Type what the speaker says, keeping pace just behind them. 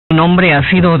hombre ha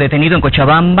sido detenido en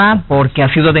Cochabamba porque ha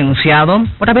sido denunciado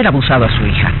por haber abusado a su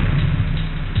hija.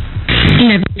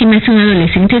 La víctima es un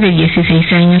adolescente de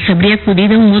 16 años. Habría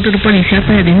acudido a un módulo policial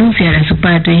para denunciar a su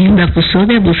padre. Lo acusó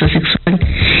de abuso sexual.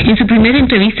 En su primera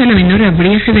entrevista, la menor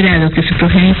habría aseverado que su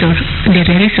progenitor le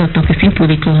realizó toques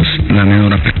impúdicos. La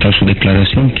menor ha prestado su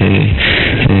declaración,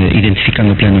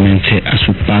 identificando plenamente a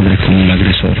su padre como el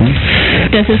agresor, ¿no?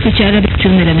 Tras escuchar la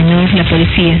versión de la menor, la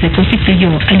policía se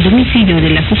constituyó al domicilio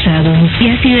del acusado y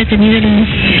ha sido detenido el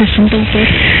presunto autor.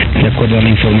 De acuerdo a la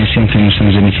información que nos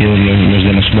han remitido los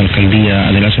de la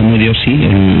subalcaldía de la Zamudio, sí,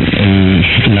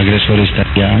 el agresor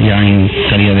estaría ya en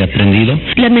calidad de aprehendido.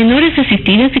 La menor es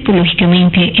asistida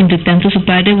psicológicamente. Entre tanto, su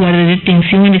padre guarda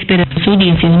detención en espera de su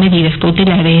audiencia de medidas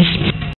cautelares.